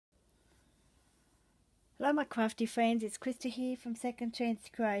Hello my crafty friends, it's Chrissie here from Second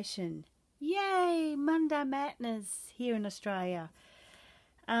Chance Creation. Yay! Monday Madness here in Australia.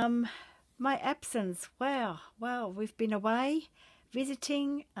 My absence, wow, we've been away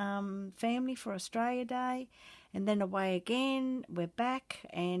visiting family for Australia Day and then away again. We're back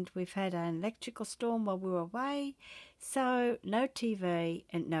and we've had an electrical storm while we were away, so no TV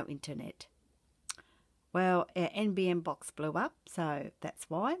and no internet. Well, our NBN box blew up, so that's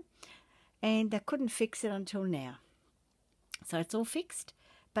why. And they couldn't fix it until now. So it's all fixed,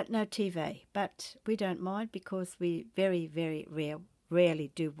 but no TV. But we don't mind because we very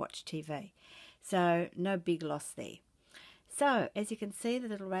rarely do watch TV. So no big loss there. So as you can see, the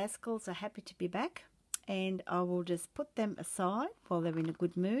little rascals are happy to be back. And I will just put them aside while they're in a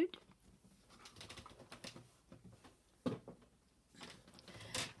good mood.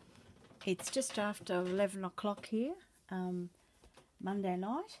 It's just after 11 o'clock here, Monday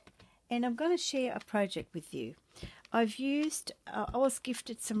night. And I'm going to share a project with you. I was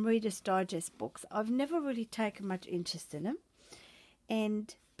gifted some Reader's Digest books. I've never really taken much interest in them.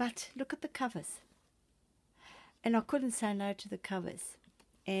 But look at the covers. And I couldn't say no to the covers.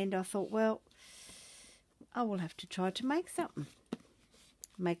 And I thought, well, I will have to try to make something.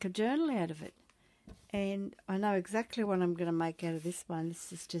 Make a journal out of it. And I know exactly what I'm going to make out of this one.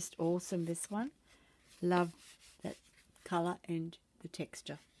 This is just awesome, this one. Love that colour and the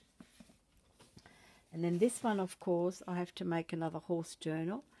texture. And then this one, of course, I have to make another horse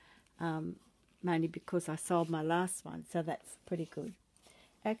journal, mainly because I sold my last one, so that's pretty good.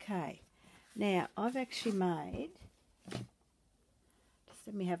 Okay, now I've actually made, just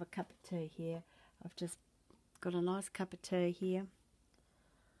let me have a cup of tea here. I've just got a nice cup of tea here.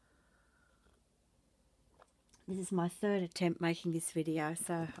 This is my third attempt making this video,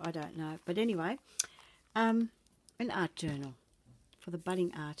 so I don't know. But anyway, an art journal for the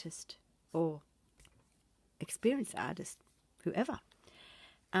budding artist or experienced artist, whoever.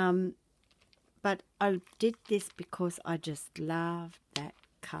 But I did this because I just love that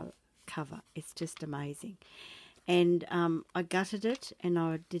cover. It's just amazing. And I gutted it and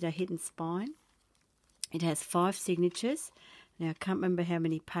I did a hidden spine. It has 5 signatures. Now I can't remember how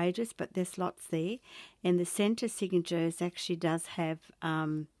many pages, but there's lots there. And the center signatures actually does have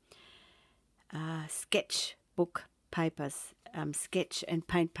sketchbook papers, sketch and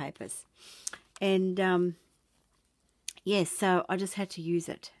paint papers. And yes, so I just had to use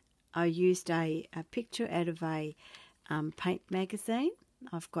it. I used a picture out of a paint magazine.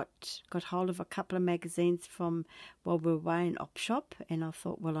 I've got hold of a couple of magazines from while we were away in Op Shop, and I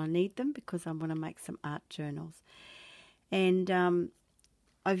thought, well, I need them because I'm going to make some art journals. And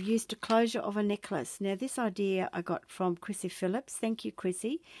I've used a closure of a necklace. Now, this idea I got from Chrissie Phillips. Thank you,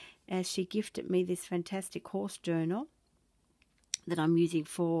 Chrissie, as she gifted me this fantastic horse journal that I'm using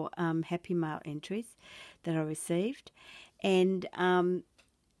for Happy Mail entries that I received. And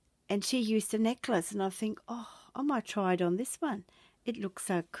she used a necklace, and I think, oh, I might try it on this one. It looks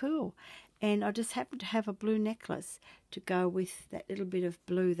so cool. And I just happened to have a blue necklace to go with that little bit of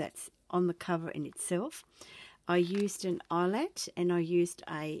blue that's on the cover in itself. I used an eyelet, and I used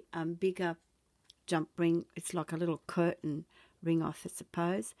a bigger jump ring. It's like a little curtain ring off, I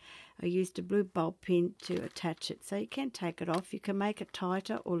suppose. I used a blue bulb pin to attach it, so you can take it off. You can make it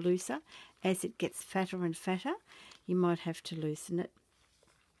tighter or looser. As it gets fatter and fatter, you might have to loosen it.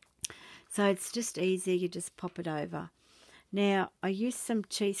 So it's just easy, you just pop it over. Now, I used some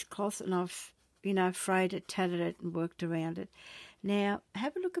cheesecloth, and I've, frayed it, tatted it, and worked around it. Now,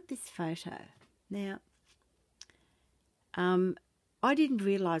 have a look at this photo. Now, I didn't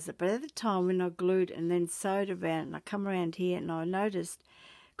realise it, but at the time when I glued and then sewed around, and I come around here and I noticed,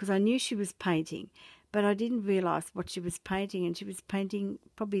 because I knew she was painting, but I didn't realise what she was painting, and she was painting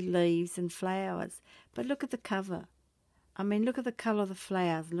probably leaves and flowers. But look at the cover. I mean, look at the colour of the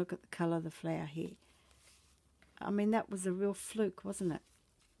flowers and look at the colour of the flower here. I mean, that was a real fluke, wasn't it?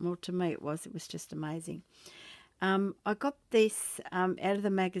 Well, to me it was. It was just amazing. I got this out of the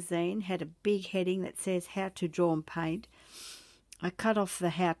magazine, had a big heading that says how to draw and paint. I cut off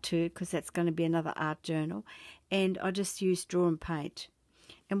the how to because that's going to be another art journal, and I just used draw and paint.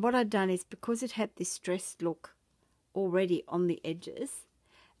 And what I'd done is, because it had this stressed look already on the edges,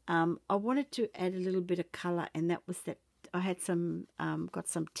 I wanted to add a little bit of colour, and that was that I had some got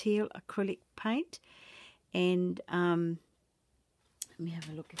some teal acrylic paint, and let me have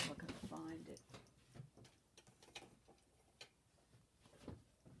a look if I can find it.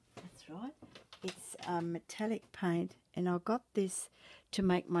 That's right. It's metallic paint, and I got this to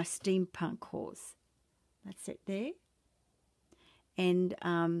make my steampunk horse. That's it there. And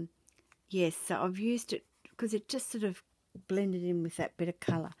yes, so I've used it because it just sort of blend it in with that bit of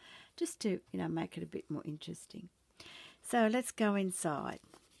colour, just to, you know, make it a bit more interesting. So let's go inside.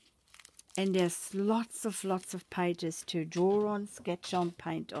 And there's lots of pages to draw on, sketch on,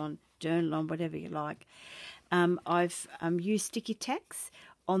 paint on, journal on, whatever you like. I've used sticky tacks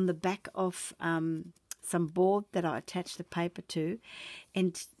on the back of some board that I attach the paper to,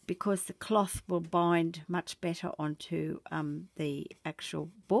 and because the cloth will bind much better onto the actual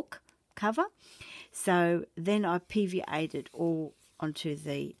book cover, so then I PVA'd it all onto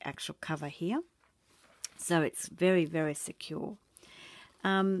the actual cover here, so it's very, very secure.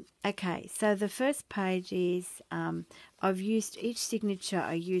 Okay, so the first page is, I've used each signature.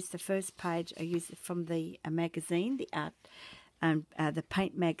 I used the first page, I used it from the magazine, the art, the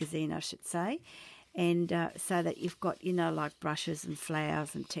paint magazine, I should say, and so that you've got, you know, like brushes and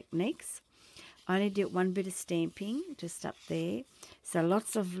flowers and techniques. I only did one bit of stamping just up there, so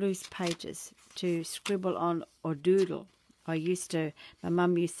lots of loose pages to scribble on or doodle. My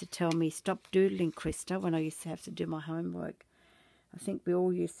mum used to tell me, stop doodling, Krista, when I used to have to do my homework. I think we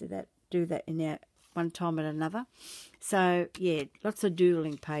all used to do that in our one time or another. So, yeah, lots of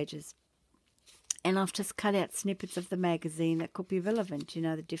doodling pages. And I've just cut out snippets of the magazine that could be relevant, you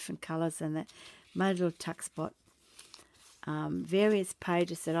know, the different colours, and that made a little tuck spot. Various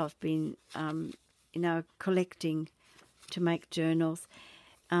pages that I've been, you know, collecting to make journals.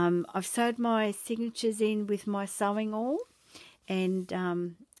 I've sewed my signatures in with my sewing awl, and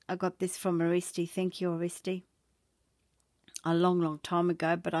I got this from Aristi. Thank you, Aristi. A long time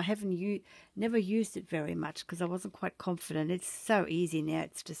ago, but I never used it very much because I wasn't quite confident. It's so easy now,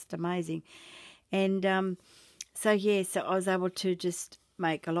 it's just amazing. And so yeah, so I was able to just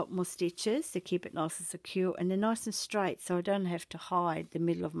make a lot more stitches to keep it nice and secure, and they're nice and straight, so I don't have to hide the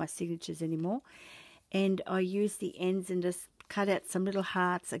middle of my signatures anymore. And I use the ends and just cut out some little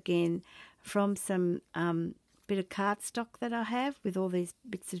hearts again from some bit of cardstock that I have with all these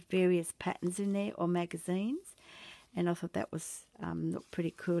bits of various patterns in there, or magazines. And I thought that was looked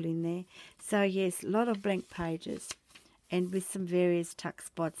pretty cool in there. So yes, a lot of blank pages, and with some various tuck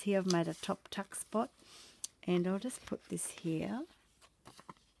spots. Here I've made a top tuck spot, and I'll just put this here.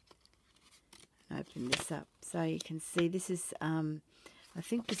 Open this up so you can see. This is, I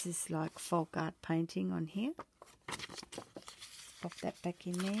think this is like folk art painting on here. Pop that back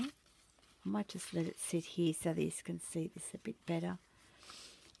in there. I might just let it sit here so that you can see this a bit better.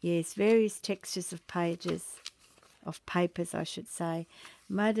 Yes, various textures of pages. Of papers, I should say.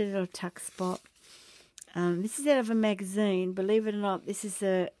 Made a little tuck spot. This is out of a magazine. Believe it or not, this is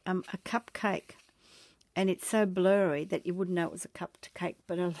a cupcake, and it's so blurry that you wouldn't know it was a cupcake,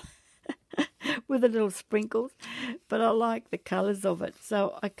 but with the little sprinkles. But I like the colours of it,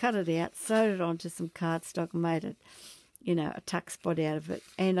 so I cut it out, sewed it onto some cardstock, and made it, you know, a tuck spot out of it.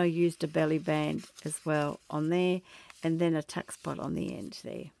 And I used a belly band as well on there, and then a tuck spot on the end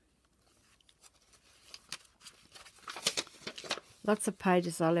there. Lots of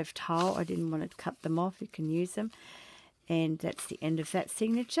pages I left whole. I didn't want to cut them off. You can use them. And that's the end of that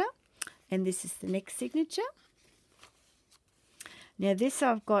signature. And this is the next signature. Now this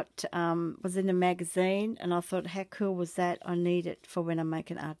I've got, was in a magazine, and I thought, how cool was that? I need it for when I make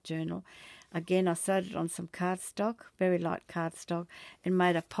an art journal. Again, I sewed it on some cardstock, very light cardstock, and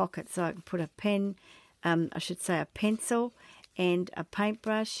made a pocket so I can put a pen, I should say a pencil, and a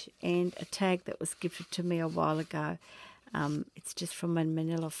paintbrush, and a tag that was gifted to me a while ago. It's just from a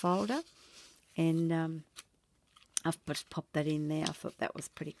manila folder, and I've just popped that in there. I thought that was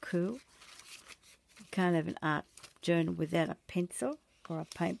pretty cool. You can't have an art journal without a pencil or a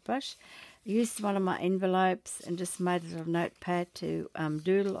paintbrush. I used one of my envelopes and just made a little notepad to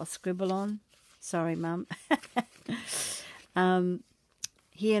doodle or scribble on. Sorry, Mum.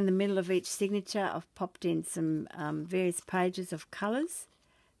 Here in the middle of each signature, I've popped in some various pages of colours.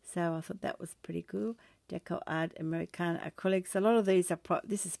 So I thought that was pretty cool. Deco Art Americana acrylics. A lot of these are,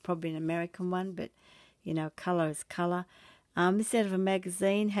 this is probably an American one, but, you know, colour is colour. This out of a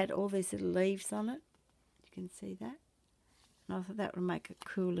magazine had all these little leaves on it. You can see that. And I thought that would make a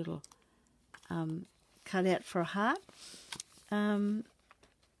cool little cutout for a heart. Some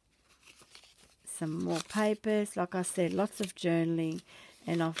more papers. Like I said, lots of journaling.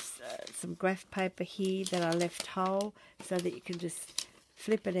 And I've some graph paper here that I left whole so that you can just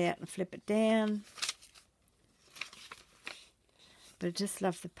flip it out and flip it down. But I just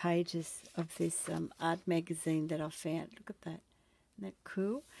love the pages of this art magazine that I found. Look at that. Isn't that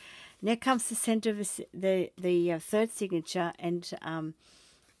cool? Now comes the centre of the third signature, and,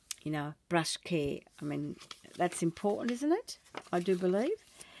 you know, brush care. I mean, that's important, isn't it? I do believe.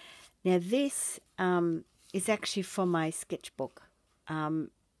 Now this is actually from my sketchbook.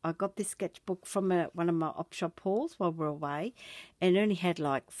 I got this sketchbook from one of my op shop hauls while we were away, and it only had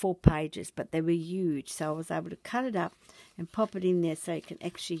like 4 pages, but they were huge, so I was able to cut it up and pop it in there so you can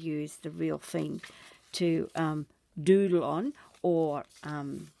actually use the real thing to doodle on, or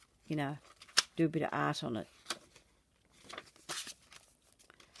you know, do a bit of art on it.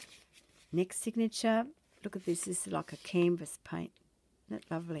 Next signature, look at this. This is like a canvas paint. Isn't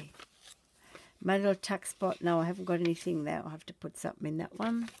that lovely? My little tuck spot. No, I haven't got anything there. I'll have to put something in that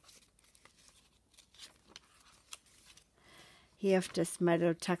one. Here I've just made a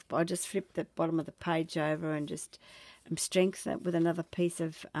little tuck spot. I just flipped the bottom of the page over and just strengthen it with another piece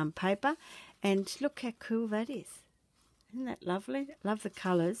of paper. And look how cool that is. Isn't that lovely? Love the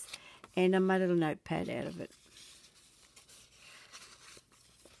colours. And I made a little notepad out of it.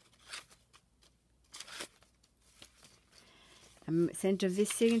 Centre of this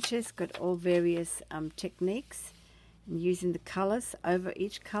signature has got all various techniques and using the colours over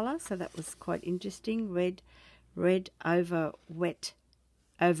each colour, so that was quite interesting. Red over wet,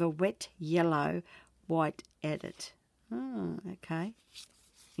 yellow, white added. Oh, okay,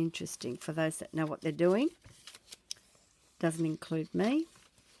 interesting for those that know what they're doing. Doesn't include me.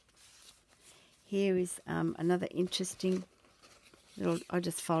 Here is another interesting little. I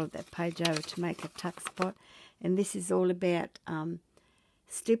just folded that page over to make a tuck spot. And this is all about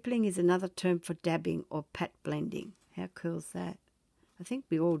stippling is another term for dabbing or pat blending. How cool is that? I think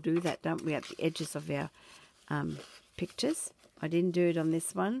we all do that, don't we, at the edges of our pictures. I didn't do it on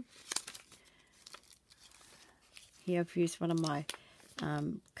this one. Here I've used one of my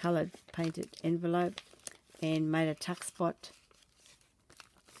coloured painted envelope and made a tuck spot.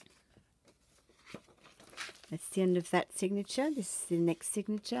 That's the end of that signature. This is the next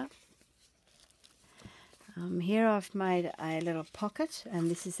signature. Here I've made a little pocket, and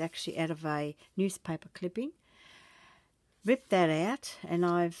this is actually out of a newspaper clipping. Ripped that out, and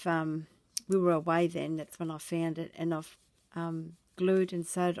I've we were away then, that's when I found it, and I've glued and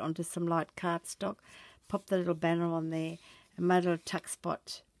sewed it onto some light cardstock, popped the little banner on there, and made a little tuck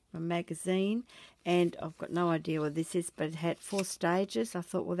spot from a magazine. And I've got no idea what this is, but it had 4 stages. I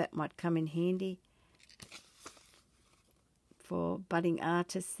thought, well, that might come in handy for budding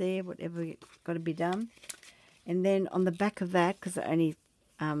artists there, whatever got to be done. And then on the back of that, because I only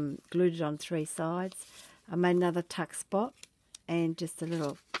glued it on 3 sides, I made another tuck spot and just a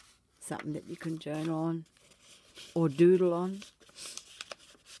little something that you can journal on or doodle on.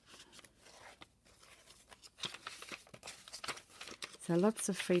 So lots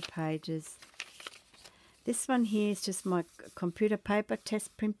of free pages. This one here is just my computer paper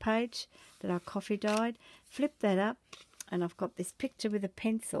test print page that I coffee dyed. Flip that up, and I've got this picture with a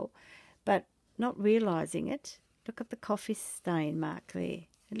pencil, but not realising it. Look at the coffee stain mark there.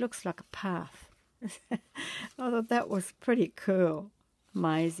 It looks like a path. I thought that was pretty cool.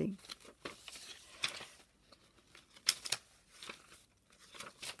 Amazing.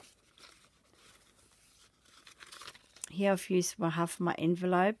 Here I've used half of my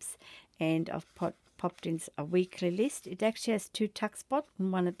envelopes, and I've popped in a weekly list. It actually has 2 tuck spots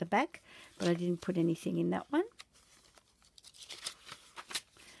and 1 at the back, but I didn't put anything in that one.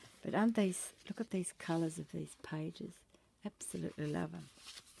 But aren't these, look at these colours of these pages. Absolutely love them.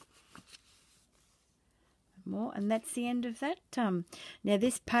 More, and that's the end of that. Now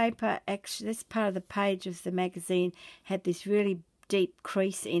this paper, actually, this part of the page of the magazine had this really deep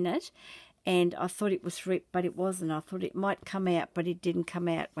crease in it, and I thought it was ripped, but it wasn't. I thought it might come out, but it didn't come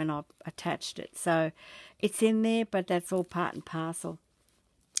out when I attached it. So it's in there, but that's all part and parcel.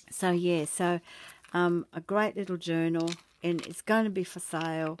 So yeah, so a great little journal, and it's going to be for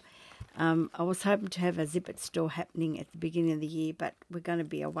sale. I was hoping to have a Zip It store happening at the beginning of the year, but we're going to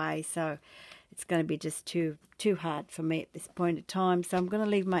be away, so it's going to be just too hard for me at this point in time. So I'm going to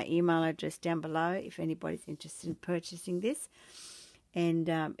leave my email address down below if anybody's interested in purchasing this, and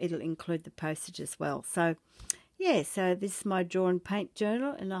it'll include the postage as well. So yeah, so this is my draw and paint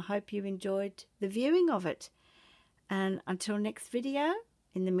journal, and I hope you enjoyed the viewing of it. And until next video,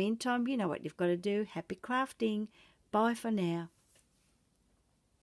 in the meantime, you know what you've got to do. Happy crafting. Bye for now.